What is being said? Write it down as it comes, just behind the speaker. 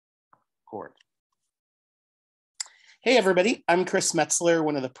record. Hey everybody, I'm Chris Metzler,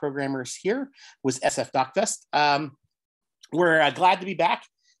 one of the programmers here with SF DocFest. We're glad to be back,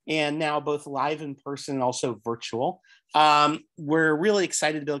 and now both live in person and also virtual. We're really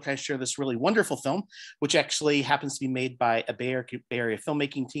excited to be able to kind of share this really wonderful film, which actually happens to be made by a Bay Area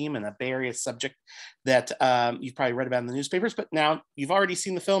filmmaking team and a Bay Area subject that you've probably read about in the newspapers, but now you've already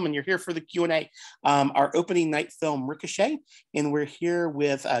seen the film and you're here for the Q&A. Our opening night film, Ricochet, and we're here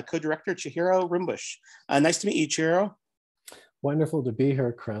with co-director Chihiro Rimbush. Nice to meet you, Chihiro. Wonderful to be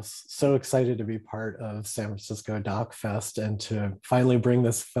here, Chris. So excited to be part of San Francisco Doc Fest and to finally bring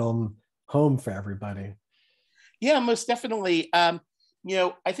this film home for everybody. Yeah, most definitely. I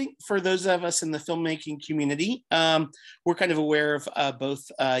think for those of us in the filmmaking community, we're kind of aware of both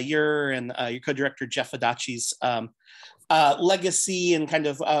your and your co-director Jeff Adachi's legacy and kind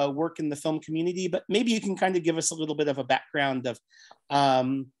of work in the film community. But maybe you can kind of give us a little bit of a background of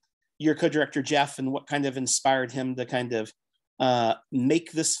your co-director Jeff and what kind of inspired him to kind of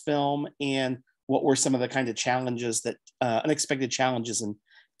make this film, and what were some of the kind of challenges that unexpected challenges in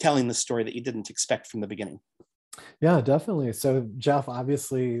telling the story that you didn't expect from the beginning. Yeah, definitely. So Jeff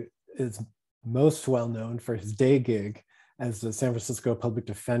obviously is most well known for his day gig as the San Francisco public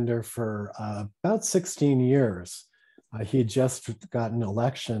defender for about 16 years. He had just gotten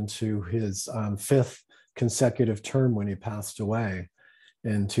election to his fifth consecutive term when he passed away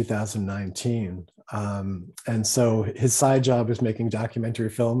in 2019. And so his side job is making documentary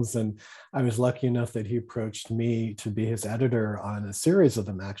films. And I was lucky enough that he approached me to be his editor on a series of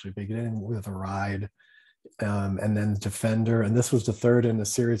them, actually, beginning with A Ride and then Defender. And this was the third in a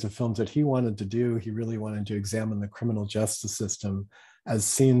series of films that he wanted to do. He really wanted to examine the criminal justice system as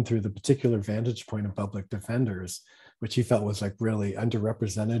seen through the particular vantage point of public defenders, which he felt was like really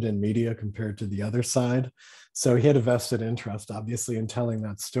underrepresented in media compared to the other side. So he had a vested interest, obviously, in telling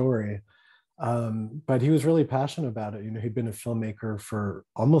that story. But he was really passionate about it. You know, he'd been a filmmaker for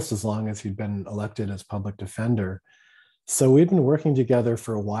almost as long as he'd been elected as public defender. So we'd been working together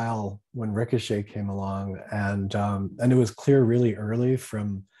for a while when Ricochet came along, and it was clear really early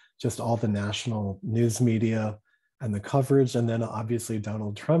from just all the national news media and the coverage, and then obviously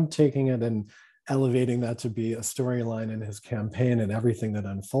Donald Trump taking it and elevating that to be a storyline in his campaign and everything that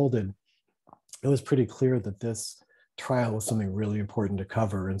unfolded. It was pretty clear that this trial was something really important to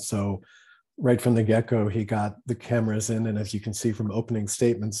cover. And so right from the get-go, he got the cameras in, and as you can see from opening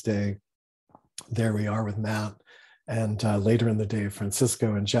statements day, there we are with Matt, and later in the day,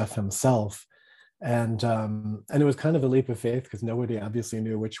 Francisco and Jeff himself. And it was kind of a leap of faith because nobody obviously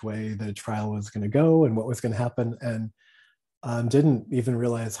knew which way the trial was going to go and what was going to happen, and didn't even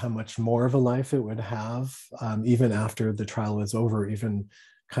realize how much more of a life it would have, even after the trial was over, even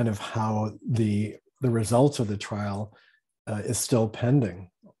kind of how the results of the trial is still pending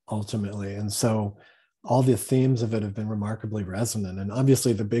ultimately. And so all the themes of it have been remarkably resonant. And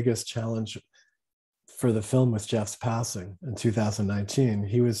obviously the biggest challenge for the film was Jeff's passing in 2019.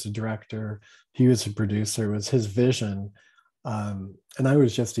 He was the director, he was the producer, it was his vision. And I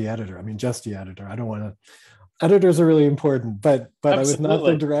was just the editor. I mean, just the editor. I don't want to, editors are really important, but I was not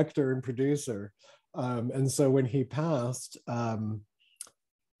the director and producer. And so when he passed,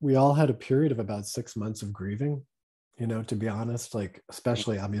 we all had a period of about 6 months of grieving, you know, to be honest, like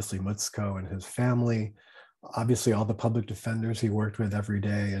especially obviously Mutzko and his family, obviously all the public defenders he worked with every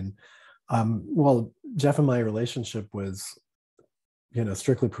day. And well, Jeff and my relationship was, you know,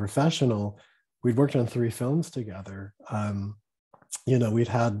 strictly professional. We'd worked on 3 films together. You know, we'd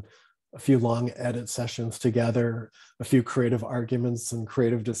had a few long edit sessions together, a few creative arguments and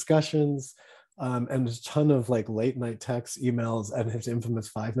creative discussions, and a ton of like late night texts, emails, and his infamous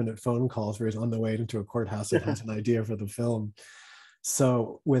 5-minute phone calls where he's on the way into a courthouse and has an idea for the film.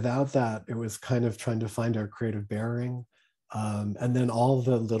 So without that, it was kind of trying to find our creative bearing. And then all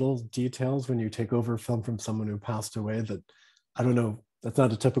the little details when you take over a film from someone who passed away that, I don't know, that's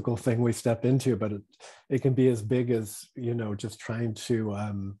not a typical thing we step into, but it can be as big as, you know, just trying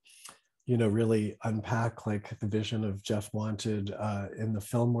to, you know, really unpack like the vision of Jeff wanted in the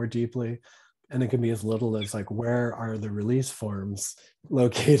film more deeply. And it can be as little as like, where are the release forms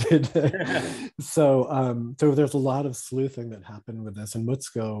located? So there's a lot of sleuthing that happened with this. And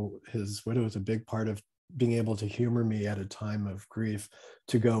Mutzko, his widow, is a big part of being able to humor me at a time of grief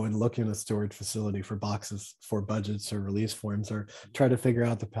to go and look in a storage facility for boxes for budgets or release forms, or try to figure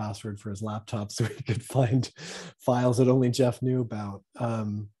out the password for his laptop so he could find files that only Jeff knew about.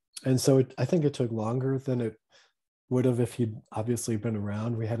 And so I think it took longer than it would have if he'd obviously been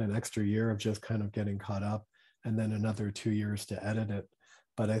around. We had an extra year of just kind of getting caught up and then another 2 years to edit it.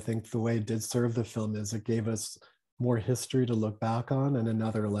 But I think the way it did serve the film is it gave us more history to look back on and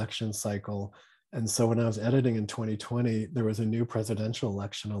another election cycle. And so when I was editing in 2020, there was a new presidential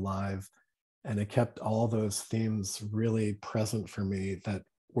election alive, and it kept all those themes really present for me that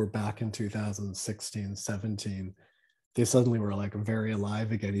were back in 2016, 17. They suddenly were like very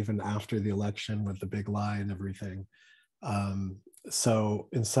alive again, even after the election with the big lie and everything. So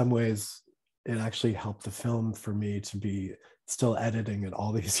in some ways, it actually helped the film for me to be still editing it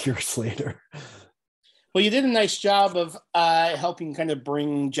all these years later. Well, you did a nice job of helping kind of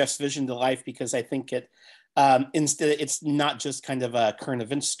bring Jeff's vision to life, because I think it instead it's not just kind of a current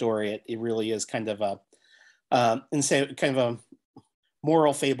event story. It really is kind of a kind of a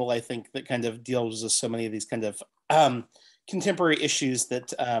moral fable, I think, that kind of deals with so many of these kind of contemporary issues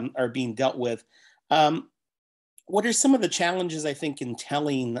that are being dealt with. What are some of the challenges, I think, in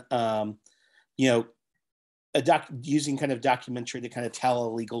telling, using kind of documentary to kind of tell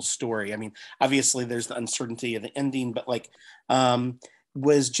a legal story? I mean, obviously there's the uncertainty of the ending, but like,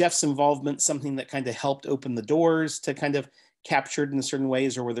 was Jeff's involvement something that kind of helped open the doors to kind of captured in certain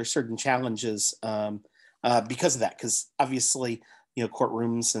ways, or were there certain challenges because of that? Because obviously,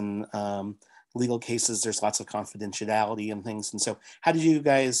 courtrooms and legal cases, there's lots of confidentiality and things. And so how did you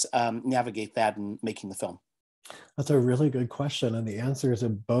guys navigate that in making the film? That's a really good question. And the answer is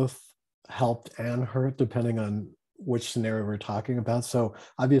it both helped and hurt depending on which scenario we're talking about. So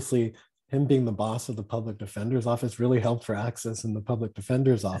obviously, him being the boss of the public defender's office really helped for access in the public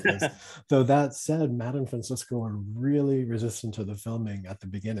defender's office. Though that said, Matt and Francisco were really resistant to the filming at the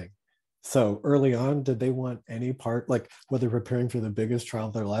beginning. So early on, did they want any part, like whether preparing for the biggest trial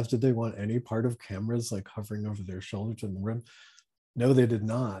of their lives, did they want any part of cameras like hovering over their shoulders in the room? No, they did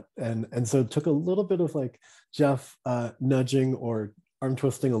not. And so it took a little bit of like Jeff nudging or arm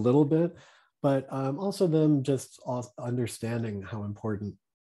twisting a little bit, but also them just understanding how important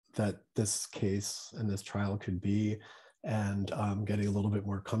that this case and this trial could be, and getting a little bit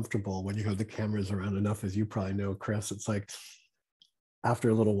more comfortable when you have the cameras around enough. As you probably know, Chris, it's like after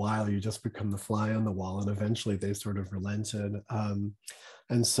a little while, you just become the fly on the wall, and eventually they sort of relented.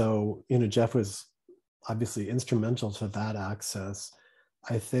 And so, Jeff was obviously instrumental to that access.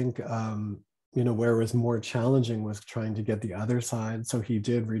 I think, where it was more challenging was trying to get the other side. So he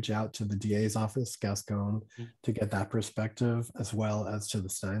did reach out to the DA's office, Gascon, to get that perspective, as well as to the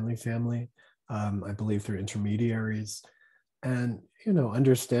Steinle family, I believe through intermediaries. And,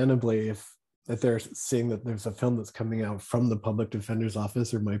 understandably, if they're seeing that there's a film that's coming out from the public defender's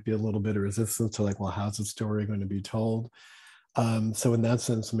office, there might be a little bit of resistance to like, well, how's the story going to be told? So in that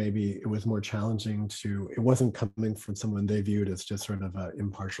sense, maybe it was more challenging it wasn't coming from someone they viewed as just sort of an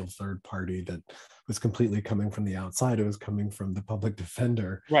impartial third party that was completely coming from the outside. It was coming from the public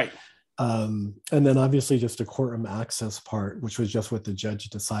defender. Right. And then obviously just a courtroom access part, which was just what the judge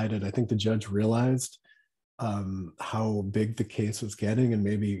decided. I think the judge realized how big the case was getting, and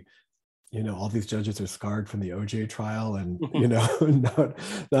maybe all these judges are scarred from the OJ trial, and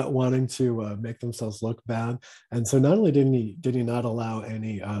not wanting to make themselves look bad. And so not only did he not allow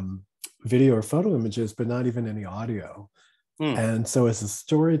any video or photo images, but not even any audio. And so as a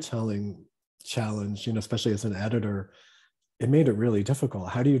storytelling challenge, especially as an editor, it made it really difficult.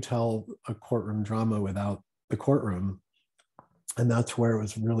 How do you tell a courtroom drama without the courtroom? And that's where it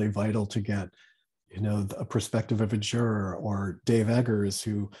was really vital to get a perspective of a juror, or Dave Eggers,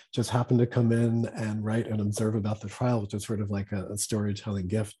 who just happened to come in and write and observe about the trial, which is sort of like a storytelling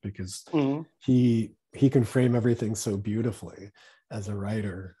gift, because he can frame everything so beautifully as a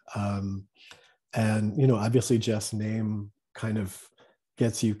writer. And obviously Jeff's name kind of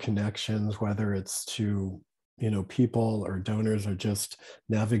gets you connections, whether it's to people or donors, or just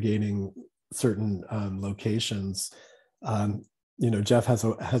navigating certain locations. Jeff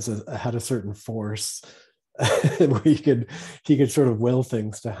had a certain force where he could sort of will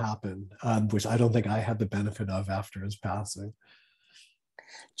things to happen, which I don't think I had the benefit of after his passing.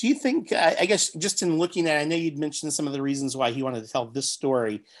 Do you think, I guess, just in looking at, I know you'd mentioned some of the reasons why he wanted to tell this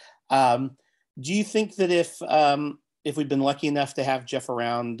story. Do you think that if we'd been lucky enough to have Jeff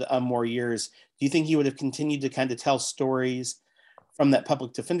around more years, do you think he would have continued to kind of tell stories from that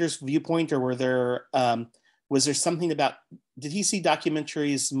public defender's viewpoint, or was there something about, did he see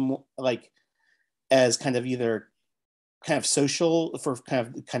documentaries like as kind of either kind of social, for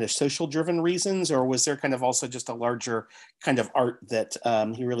kind of social driven reasons, or was there kind of also just a larger kind of art that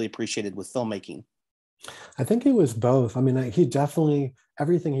he really appreciated with filmmaking? I think it was both. I mean, he definitely,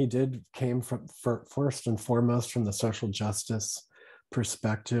 everything he did came from, first and foremost, from the social justice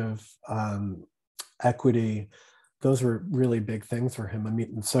perspective, equity. Those were really big things for him. I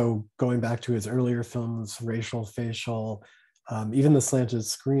mean, so going back to his earlier films, Racial, Facial, Even The Slanted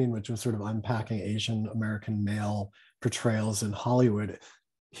Screen, which was sort of unpacking Asian American male portrayals in Hollywood,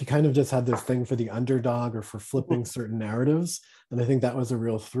 he kind of just had this thing for the underdog or for flipping certain narratives. And I think that was a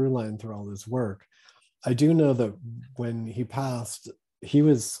real through line through all his work. I do know that when he passed, he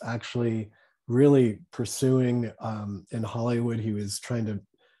was actually really pursuing in Hollywood. He was trying to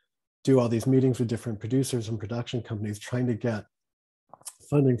do all these meetings with different producers and production companies, trying to get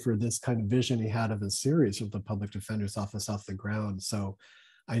funding for this kind of vision he had of a series of the Public Defender's Office off the ground. So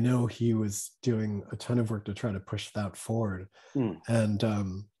I know he was doing a ton of work to try to push that forward. And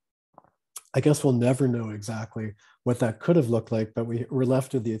I guess we'll never know exactly what that could have looked like, but we're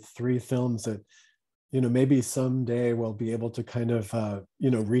left with the three films that, you know, maybe someday we'll be able to kind of,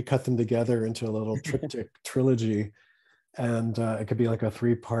 you know, recut them together into a little triptych trilogy. And it could be like a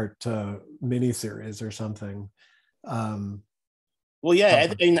 3-part mini-series or something. Well, yeah,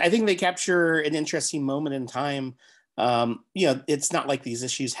 I think they capture an interesting moment in time. You know, it's not like these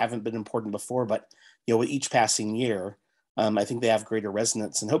issues haven't been important before, but, you know, with each passing year, I think they have greater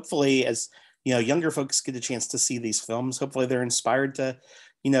resonance. And hopefully, as, you know, younger folks get a chance to see these films, hopefully they're inspired to,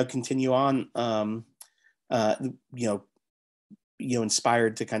 you know, continue on,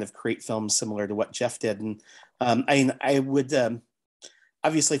 inspired to kind of create films similar to what Jeff did. And I would,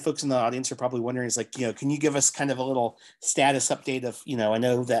 obviously folks in the audience are probably wondering, is like, you know, can you give us kind of a little status update of, you know, I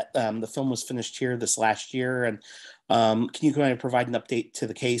know that the film was finished here this last year, and can you kind of provide an update to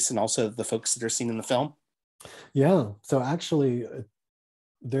the case and also the folks that are seen in the film? Yeah, so actually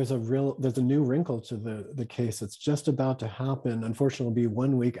there's a new wrinkle to the case. It's just about to happen. Unfortunately, it'll be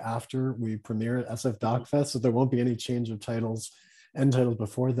 1 week after we premiere at SF Doc Fest, so there won't be any change of end titles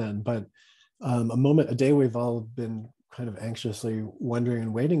before then. But a day we've all been kind of anxiously wondering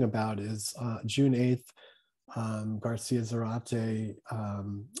and waiting about is June 8th. Garcia Zarate,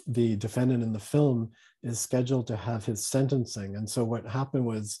 the defendant in the film, is scheduled to have his sentencing. And so what happened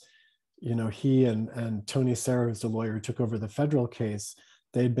was, you know, he and Tony Serra, who's the lawyer who took over the federal case,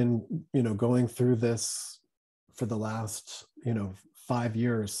 they'd been, you know, going through this for the last, you know, 5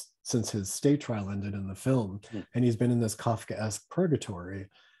 years since his state trial ended in the film. And he's been in this Kafkaesque purgatory.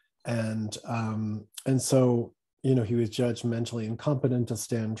 And so, you know, he was judged mentally incompetent to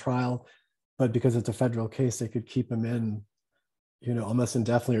stand trial, but because it's a federal case, they could keep him in, you know, almost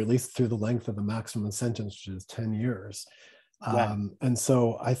indefinitely, or at least through the length of the maximum sentence, which is 10 years. Wow. And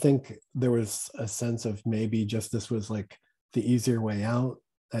so I think there was a sense of maybe just this was like the easier way out,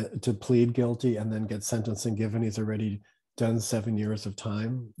 to plead guilty and then get sentencing, given he's already done 7 years of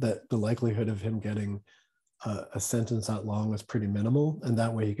time, that the likelihood of him getting a sentence that long was pretty minimal, and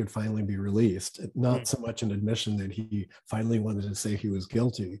that way he could finally be released. Not so much an admission that he finally wanted to say he was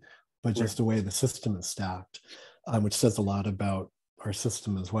guilty, but just the way the system is stacked, which says a lot about our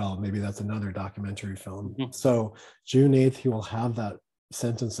system as well. Maybe that's another documentary film. So June 8th, he will have that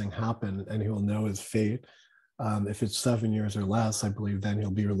sentencing happen, and he will know his fate. If it's 7 years or less, I believe then he'll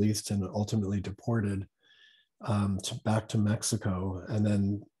be released and ultimately deported back to Mexico, and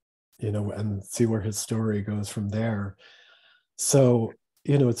then, you know, and see where his story goes from there. So,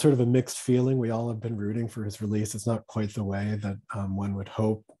 you know, it's sort of a mixed feeling. We all have been rooting for his release. It's not quite the way that one would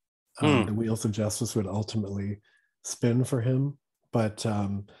hope the wheels of justice would ultimately spin for him. But,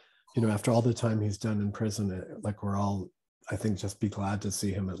 you know, after all the time he's done in prison, like, we're all, I think, just be glad to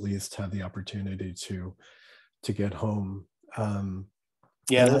see him at least have the opportunity to get home.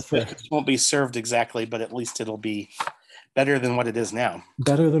 Yeah, this won't be served exactly, but at least it'll be better than what it is now.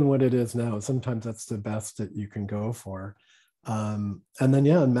 Better than what it is now. Sometimes that's the best that you can go for. And then,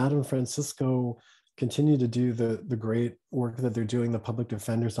 yeah, Matt and Francisco continue to do the great work that they're doing. The Public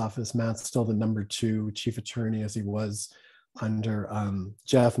Defender's Office, Matt's still the #2 chief attorney, as he was under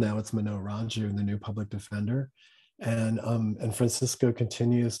Jeff. Now it's Mano Raju, the new public defender. And Francisco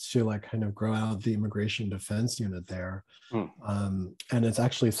continues to like kind of grow out the immigration defense unit there. And it's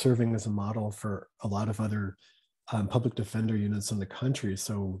actually serving as a model for a lot of other public defender units in the country.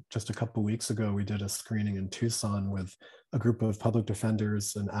 So just a couple of weeks ago, we did a screening in Tucson with a group of public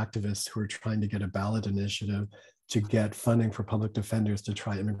defenders and activists who are trying to get a ballot initiative to get funding for public defenders to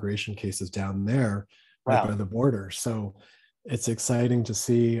try immigration cases down there, right by the border. So it's exciting to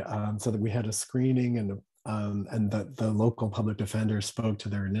see. So that we had a screening, and the local public defenders spoke to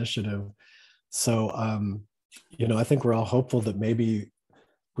their initiative. So, you know, I think we're all hopeful that maybe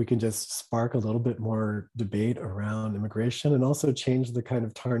we can just spark a little bit more debate around immigration, and also change the kind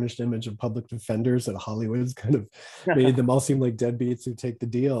of tarnished image of public defenders that Hollywood's kind of made them all seem like deadbeats who take the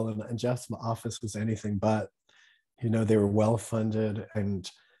deal. And Jeff's office was anything but. You know, they were well funded, and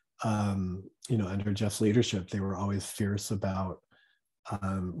you know, under Jeff's leadership, they were always fierce about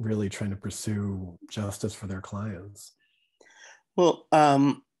really trying to pursue justice for their clients. Well,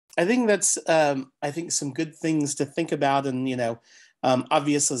 I think that's I think some good things to think about, and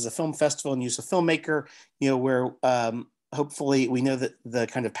obviously as a film festival and you as a filmmaker, where hopefully we know that the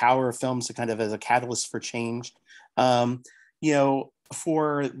kind of power of films to kind of as a catalyst for change.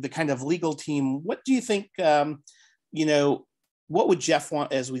 For the kind of legal team, what do you think? You know, what would Jeff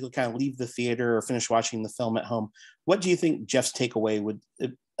want as we kind of leave the theater or finish watching the film at home? What do you think Jeff's takeaway would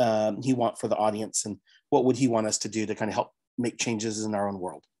he want for the audience, and what would he want us to do to kind of help make changes in our own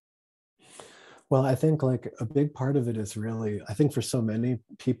world? Well, I think like a big part of it is really, I think for so many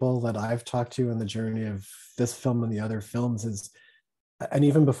people that I've talked to in the journey of this film and the other films is, and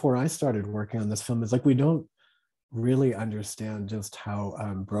even before I started working on this film, is like we don't really understand just how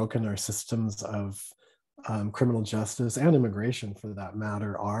broken our systems of criminal justice and immigration, for that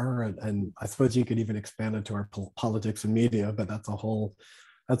matter, are. And I suppose you could even expand it to our politics and media, but that's a whole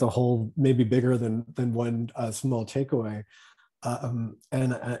maybe bigger than one small takeaway.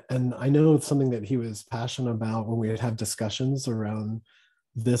 And I know it's something that he was passionate about when we would have discussions around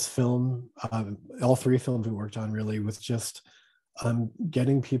this film. All three films we worked on really was just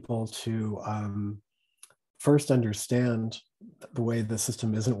getting people to first understand the way the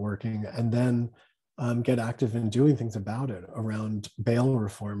system isn't working, and then get active in doing things about it. Around bail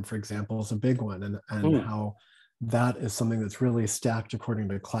reform, for example, is a big one, and Mm. how that is something that's really stacked according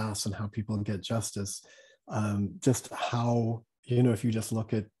to class and how people get justice. Just how, if you just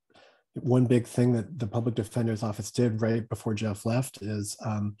look at one big thing that the public defender's office did right before Jeff left is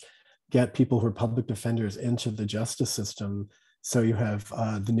get people who are public defenders into the justice system. So you have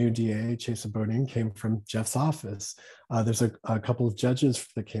the new DA, Chesa Bonin, came from Jeff's office. There's a couple of judges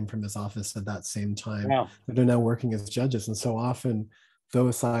that came from his office at that same time Wow. that are now working as judges. And so often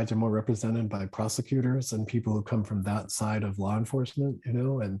those sides are more represented by prosecutors and people who come from that side of law enforcement,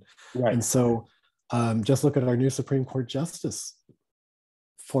 Right. and so just look at our new Supreme Court justice,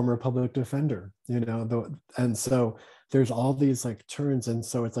 former public defender, and so there's all these like turns. And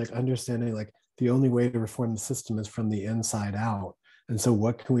so it's like understanding like the only way to reform the system is from the inside out. And so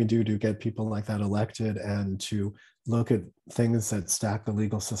what can we do to get people like that elected and to look at things that stack the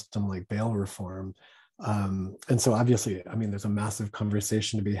legal system like bail reform? And so obviously, I mean, there's a massive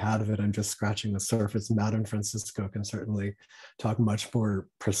conversation to be had of it. I'm just scratching the surface. Matt and Francisco can certainly talk much more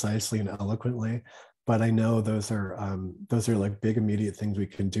precisely and eloquently. But I know those are like big immediate things we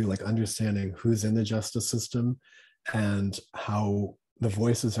can do, like understanding who's in the justice system and how the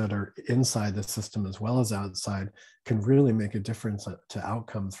voices that are inside the system as well as outside can really make a difference to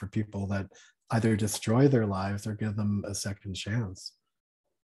outcomes for people that either destroy their lives or give them a second chance.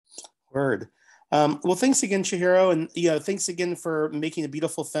 Word. Well, thanks again, Chihiro, and thanks again for making a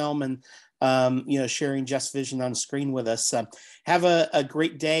beautiful film and sharing Jeff's vision on screen with us. Have a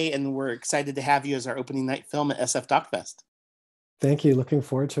great day, and we're excited to have you as our opening night film at SF Doc Fest. Thank you. Looking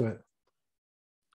forward to it.